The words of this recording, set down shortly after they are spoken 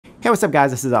Hey, what's up guys,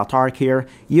 this is Altarik here.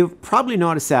 You've probably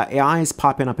noticed that AI is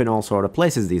popping up in all sort of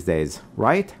places these days,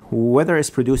 right? Whether it's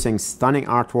producing stunning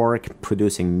artwork,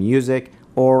 producing music,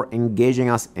 or engaging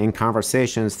us in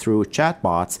conversations through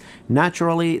chatbots,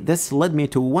 naturally this led me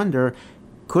to wonder,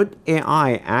 could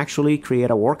AI actually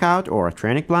create a workout or a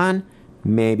training plan?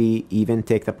 Maybe even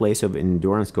take the place of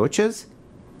endurance coaches?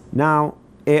 Now,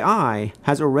 AI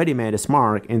has already made its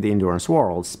mark in the endurance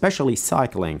world, especially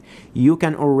cycling. You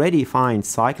can already find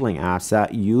cycling apps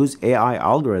that use AI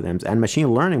algorithms and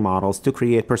machine learning models to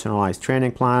create personalized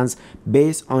training plans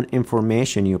based on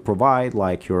information you provide,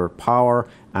 like your power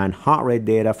and heart rate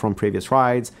data from previous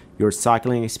rides, your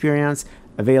cycling experience,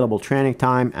 available training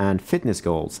time, and fitness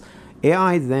goals.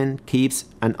 AI then keeps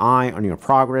an eye on your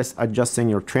progress, adjusting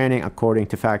your training according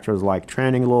to factors like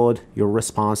training load, your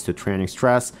response to training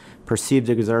stress, perceived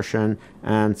exertion,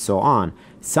 and so on.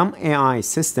 Some AI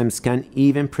systems can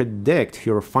even predict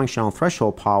your functional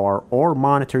threshold power or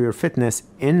monitor your fitness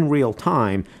in real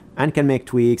time and can make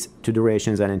tweaks to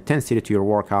durations and intensity to your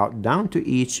workout down to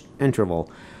each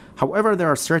interval. However, there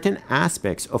are certain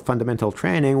aspects of fundamental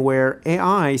training where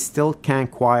AI still can't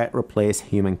quite replace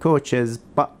human coaches,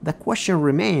 but the question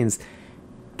remains,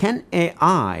 can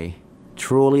AI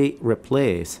truly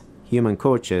replace human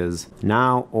coaches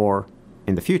now or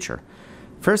in the future?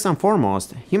 First and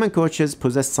foremost, human coaches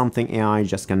possess something AI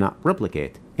just cannot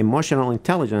replicate: emotional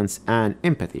intelligence and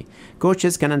empathy.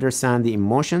 Coaches can understand the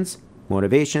emotions,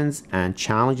 motivations, and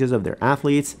challenges of their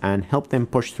athletes and help them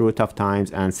push through tough times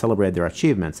and celebrate their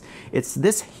achievements. It's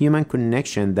this human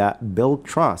connection that builds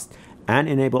trust and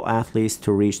enable athletes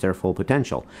to reach their full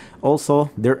potential. Also,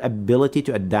 their ability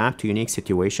to adapt to unique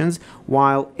situations.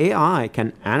 While AI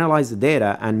can analyze the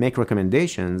data and make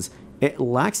recommendations, it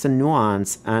lacks the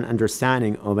nuance and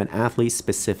understanding of an athlete's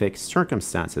specific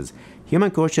circumstances. Human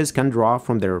coaches can draw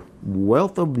from their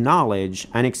wealth of knowledge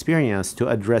and experience to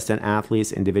address an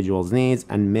athlete's individual needs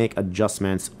and make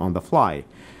adjustments on the fly.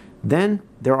 Then,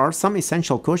 there are some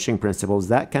essential coaching principles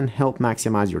that can help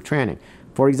maximize your training.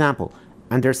 For example,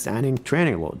 understanding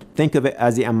training load. Think of it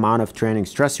as the amount of training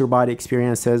stress your body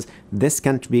experiences. This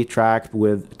can be tracked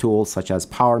with tools such as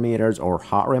power meters or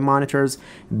heart rate monitors.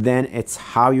 Then it's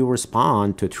how you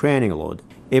respond to training load.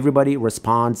 Everybody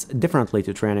responds differently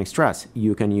to training stress.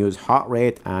 You can use heart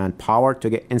rate and power to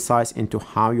get insights into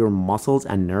how your muscles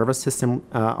and nervous system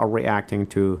are reacting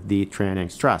to the training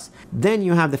stress. Then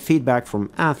you have the feedback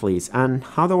from athletes and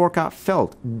how the workout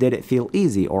felt. Did it feel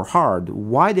easy or hard?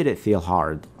 Why did it feel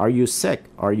hard? Are you sick?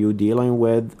 Are you dealing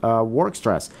with work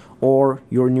stress? Or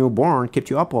your newborn kept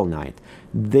you up all night?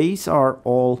 These are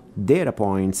all data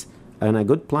points, and a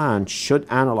good plan should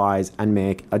analyze and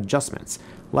make adjustments.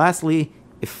 Lastly,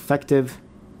 effective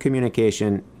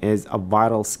communication is a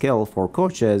vital skill for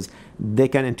coaches. They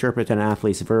can interpret an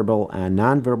athlete's verbal and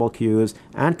nonverbal cues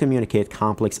and communicate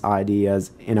complex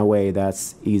ideas in a way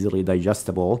that's easily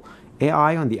digestible.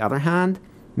 AI, on the other hand,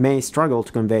 may struggle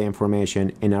to convey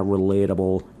information in a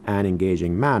relatable and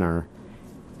engaging manner.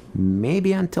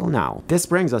 Maybe until now. This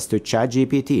brings us to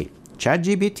ChatGPT.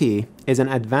 ChatGPT is an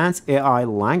advanced AI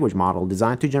language model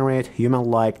designed to generate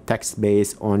human-like text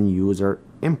based on user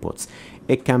inputs.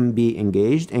 It can be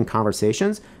engaged in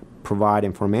conversations, provide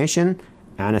information,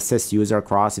 and assist users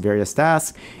across various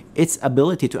tasks. Its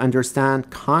ability to understand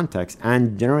context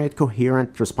and generate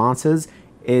coherent responses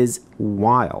is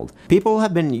wild. People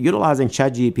have been utilizing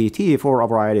ChatGPT for a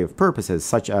variety of purposes,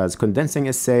 such as condensing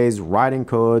essays, writing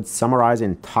code,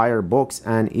 summarizing entire books,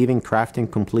 and even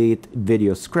crafting complete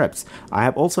video scripts. I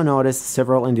have also noticed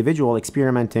several individuals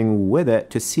experimenting with it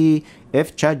to see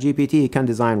if ChatGPT can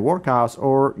design workouts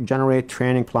or generate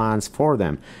training plans for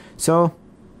them. So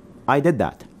I did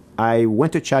that. I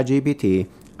went to ChatGPT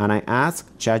and I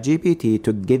asked ChatGPT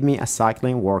to give me a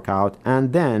cycling workout,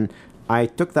 and then I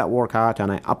took that workout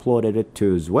and I uploaded it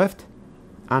to Zwift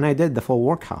and I did the full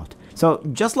workout. So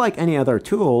just like any other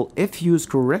tool, if used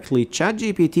correctly,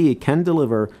 ChatGPT can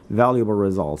deliver valuable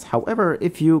results. However,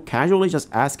 if you casually just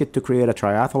ask it to create a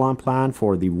triathlon plan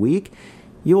for the week,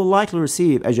 you will likely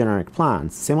receive a generic plan,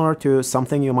 similar to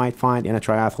something you might find in a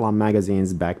triathlon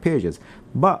magazine's back pages.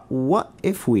 But what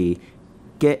if we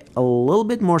get a little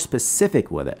bit more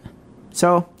specific with it?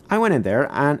 So I went in there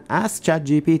and asked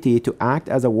ChatGPT to act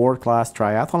as a world-class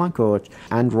triathlon coach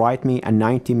and write me a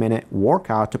 90-minute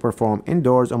workout to perform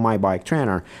indoors on my bike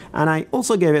trainer. And I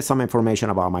also gave it some information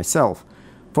about myself.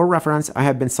 For reference, I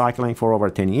have been cycling for over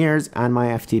 10 years and my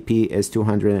FTP is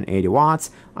 280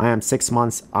 watts. I am 6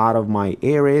 months out of my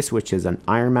A race, which is an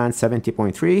Ironman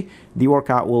 70.3. The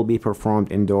workout will be performed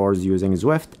indoors using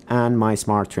Zwift and my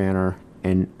smart trainer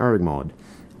in erg mode.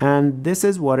 And this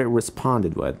is what it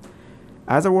responded with.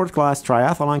 As a world-class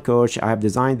triathlon coach, I have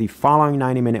designed the following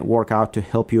 90-minute workout to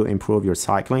help you improve your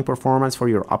cycling performance for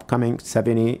your upcoming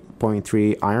 70.3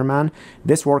 Ironman.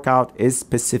 This workout is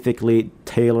specifically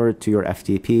tailored to your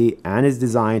FTP and is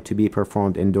designed to be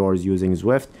performed indoors using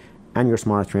Zwift and your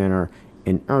smart trainer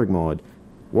in erg mode.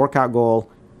 Workout goal: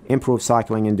 improve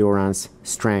cycling endurance,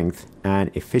 strength,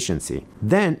 and efficiency.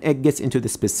 Then it gets into the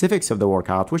specifics of the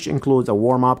workout, which includes a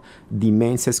warm-up. The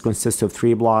main set consists of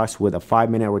 3 blocks with a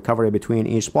 5-minute recovery between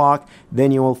each block.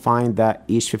 Then you will find that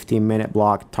each 15-minute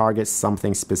block targets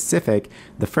something specific.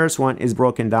 The first one is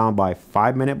broken down by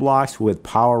 5-minute blocks with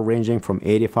power ranging from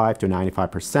 85 to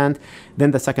 95%. Then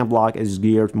the second block is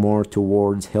geared more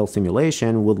towards hill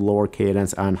simulation with lower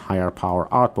cadence and higher power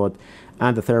output.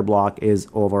 And the third block is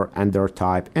over-under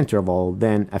type interval,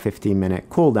 then a 15-minute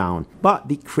cooldown. But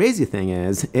the crazy thing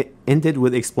is, it ended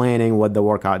with explaining what the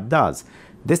workout does.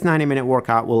 This 90-minute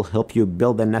workout will help you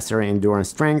build the necessary endurance,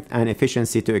 strength, and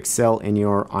efficiency to excel in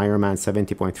your Ironman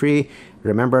 70.3.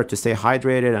 Remember to stay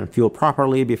hydrated and fuel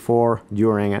properly before,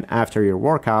 during, and after your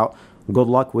workout. Good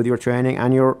luck with your training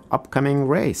and your upcoming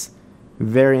race.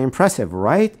 Very impressive,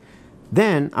 right?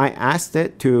 Then I asked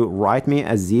it to write me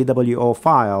a ZWO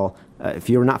file.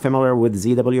 If you're not familiar with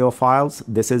ZWO files,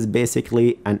 this is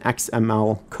basically an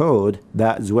XML code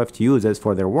that Zwift uses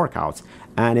for their workouts.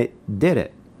 And it did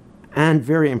it. And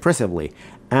very impressively.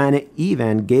 And it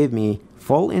even gave me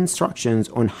full instructions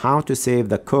on how to save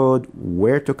the code,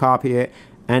 where to copy it,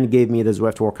 and gave me the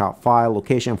Zwift workout file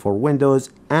location for Windows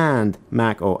and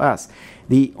Mac OS.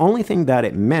 The only thing that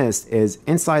it missed is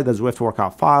inside the Zwift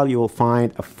workout file, you will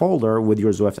find a folder with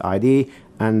your Zwift ID,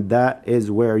 and that is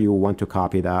where you want to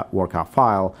copy that workout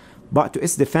file. But to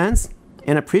its defense,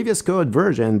 in a previous code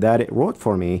version that it wrote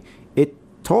for me, it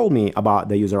told me about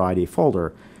the user ID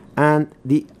folder. And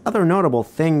the other notable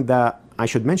thing that I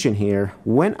should mention here,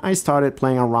 when I started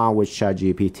playing around with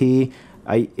ChatGPT,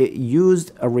 it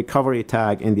used a recovery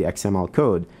tag in the XML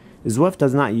code. Zwift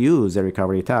does not use a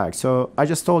recovery tag, so I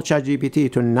just told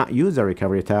ChatGPT to not use a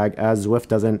recovery tag as Zwift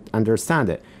doesn't understand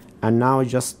it, and now it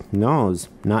just knows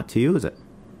not to use it.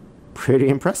 Pretty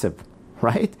impressive,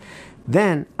 right?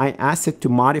 Then I asked it to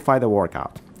modify the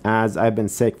workout, as I've been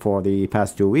sick for the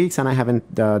past 2 weeks and I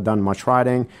haven't done much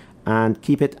riding, and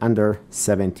keep it under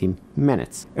 70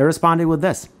 minutes. It responded with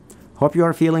this: hope you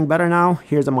are feeling better now.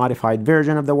 Here's a modified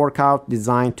version of the workout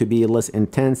designed to be less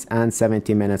intense and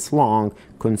 70 minutes long,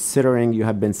 considering you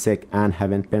have been sick and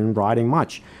haven't been riding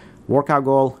much. Workout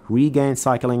goal: regain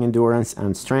cycling endurance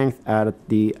and strength at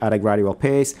a gradual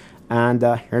pace. And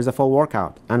here's a full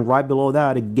workout. And right below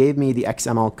that, it gave me the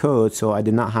XML code, so I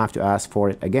did not have to ask for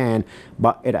it again,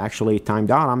 but it actually timed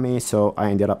out on me, so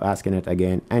I ended up asking it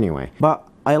again anyway. But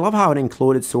I love how it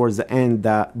included towards the end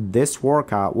that this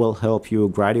workout will help you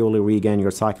gradually regain your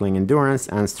cycling endurance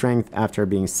and strength after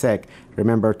being sick.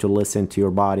 Remember to listen to your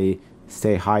body,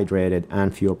 stay hydrated,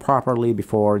 and fuel properly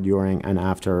before, during, and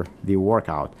after the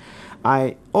workout.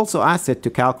 I also asked it to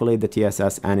calculate the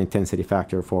TSS and intensity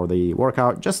factor for the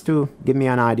workout just to give me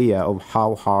an idea of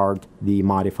how hard the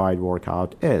modified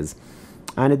workout is.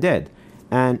 And it did.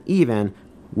 And even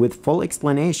with full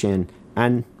explanation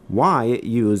and why it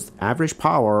used average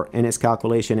power in its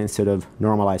calculation instead of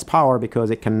normalized power,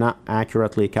 because it cannot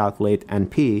accurately calculate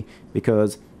NP,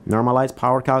 because normalized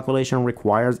power calculation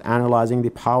requires analyzing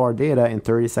the power data in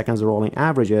 30 seconds rolling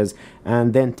averages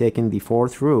and then taking the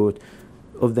fourth root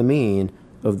of the mean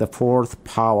of the fourth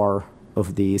power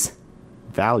of these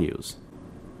values.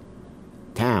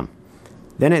 Damn.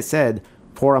 Then it said,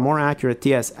 for a more accurate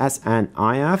TSS and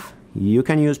IF, you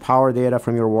can use power data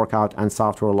from your workout and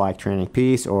software like Training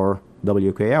Peaks or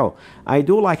WKO. I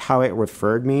do like how it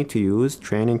referred me to use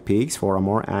Training Peaks for a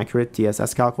more accurate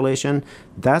TSS calculation.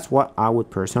 That's what I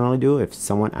would personally do if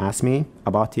someone asked me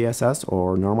about TSS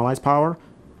or normalized power.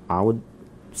 I would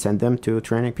send them to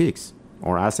Training Peaks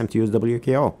or ask them to use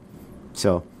WKO.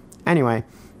 So anyway,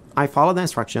 I followed the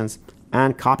instructions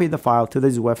and copied the file to the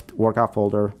Zwift workout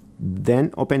folder,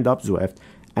 then opened up Zwift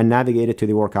and navigated to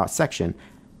the workout section.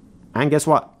 And guess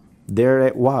what? There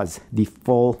it was, the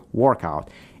full workout.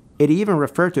 It even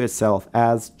referred to itself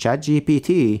as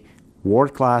ChatGPT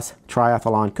World-Class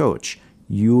Triathlon Coach.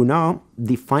 You know,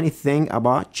 the funny thing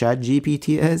about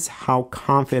ChatGPT is how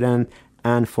confident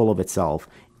and full of itself,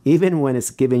 even when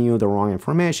it's giving you the wrong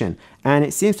information. And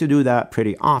it seems to do that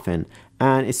pretty often.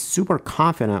 And it's super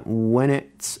confident when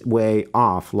it's way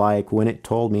off, like when it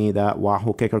told me that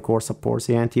Wahoo Kicker Core supports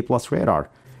the NT Plus radar.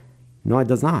 No, it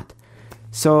does not.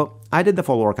 So I did the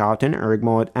full workout in erg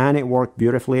mode and it worked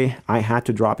beautifully. I had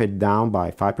to drop it down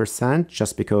by 5%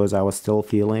 just because I was still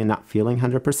not feeling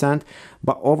 100%.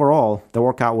 But overall, the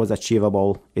workout was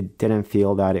achievable. It didn't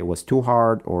feel that it was too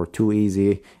hard or too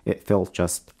easy. It felt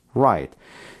just right.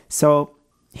 So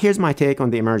here's my take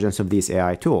on the emergence of these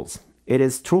AI tools. It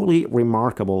is truly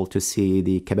remarkable to see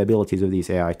the capabilities of these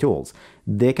AI tools.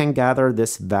 They can gather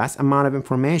this vast amount of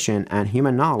information and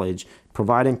human knowledge,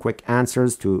 providing quick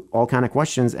answers to all kinds of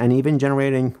questions and even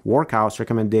generating workouts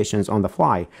recommendations on the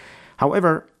fly.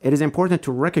 However, it is important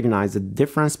to recognize the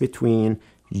difference between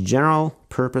general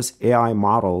purpose AI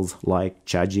models like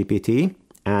ChatGPT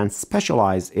and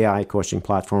specialized AI coaching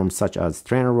platforms such as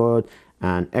TrainerRoad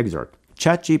and Exert.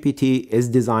 ChatGPT is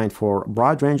designed for a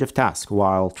broad range of tasks,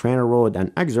 while TrainerRoad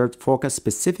and Exert focus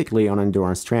specifically on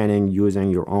endurance training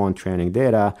using your own training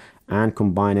data and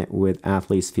combine it with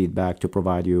athletes' feedback to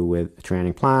provide you with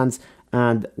training plans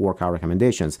and workout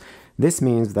recommendations. This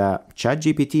means that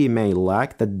ChatGPT may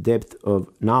lack the depth of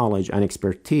knowledge and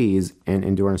expertise in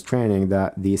endurance training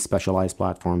that these specialized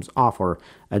platforms offer.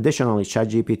 Additionally,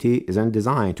 ChatGPT isn't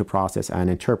designed to process and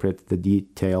interpret the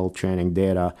detailed training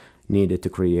data needed to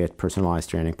create personalized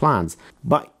training plans.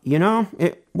 But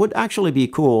it would actually be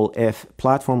cool if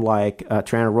platforms like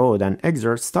TrainerRoad and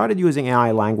Exert started using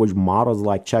AI language models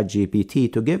like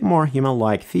ChatGPT to give more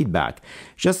human-like feedback.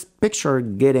 Just picture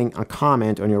getting a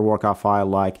comment on your workout file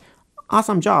like,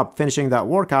 "Awesome job finishing that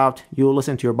workout. You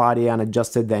listened to your body and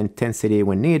adjusted the intensity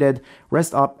when needed.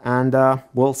 Rest up and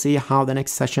we'll see how the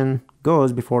next session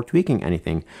goes before tweaking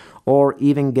anything." Or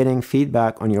even getting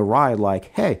feedback on your ride like,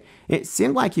 "Hey, it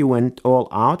seemed like you went all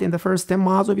out in the first 10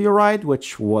 miles of your ride,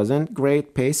 which wasn't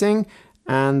great pacing,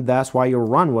 and that's why your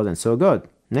run wasn't so good.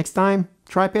 Next time,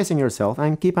 try pacing yourself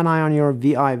and keep an eye on your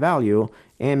VI value,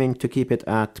 aiming to keep it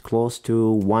at close to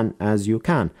 1 as you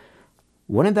can."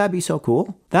 Wouldn't that be so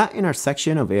cool? That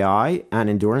intersection of AI and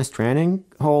endurance training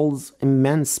holds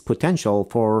immense potential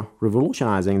for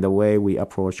revolutionizing the way we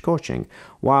approach coaching.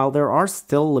 While there are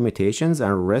still limitations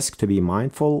and risks to be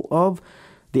mindful of,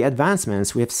 the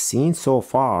advancements we have seen so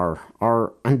far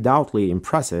are undoubtedly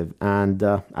impressive, and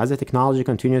as the technology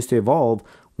continues to evolve,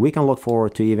 we can look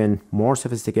forward to even more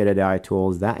sophisticated AI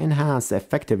tools that enhance the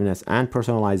effectiveness and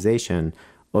personalization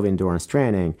of endurance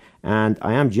training. And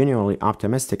I am genuinely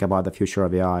optimistic about the future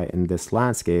of AI in this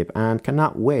landscape and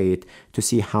cannot wait to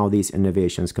see how these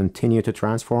innovations continue to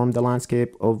transform the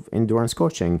landscape of endurance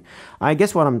coaching. I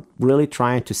guess what I'm really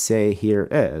trying to say here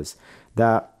is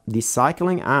that the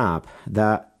cycling app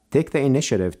that take the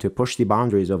initiative to push the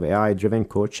boundaries of AI-driven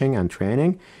coaching and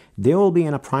training, they will be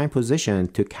in a prime position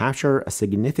to capture a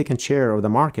significant share of the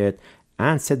market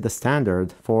and set the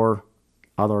standard for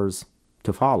others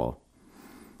to follow.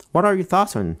 What are your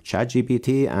thoughts on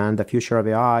ChatGPT and the future of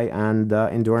AI and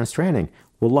endurance training?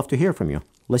 We'd love to hear from you.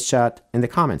 Let's chat in the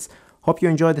comments. Hope you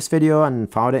enjoyed this video and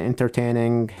found it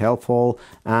entertaining, helpful,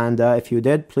 and if you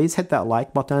did, please hit that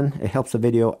like button. It helps the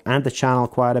video and the channel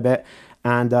quite a bit.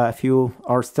 And if you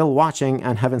are still watching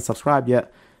and haven't subscribed yet,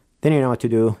 then you know what to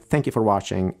do. Thank you for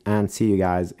watching and see you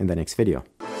guys in the next video.